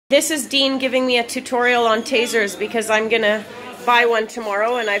This is Dean giving me a tutorial on tasers because I'm gonna buy one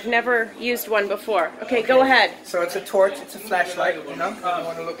tomorrow and I've never used one before. Okay, go ahead. So it's a torch, it's a flashlight, you know, you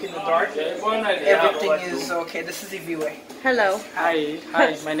want to look in the dark. Everything is okay. This is Iviwe. Hello. Hi,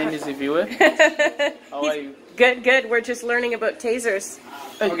 my name is Iviwe. How are you? Good, good. We're just learning about tasers.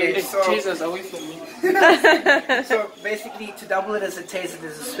 Okay, so tasers away from me. So basically, to double it as a taser,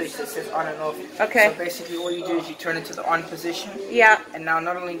 there's a switch that says on and off. Okay. So basically, all you do is you turn it to the on position. Yeah. And now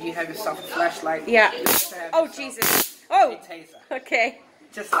not only do you have yourself a flashlight. Yeah. You also have Oh Jesus. Oh. a taser. Okay.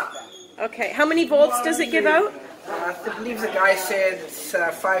 Just like that. Okay. How many volts does it give out? I believe the guy said it's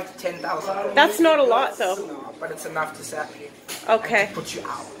 5 to 10,000. That's not a lot though. No, but it's enough to zap you. Okay. Put you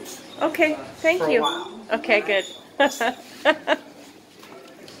out. Okay. Thank For a you. while. Okay. Good.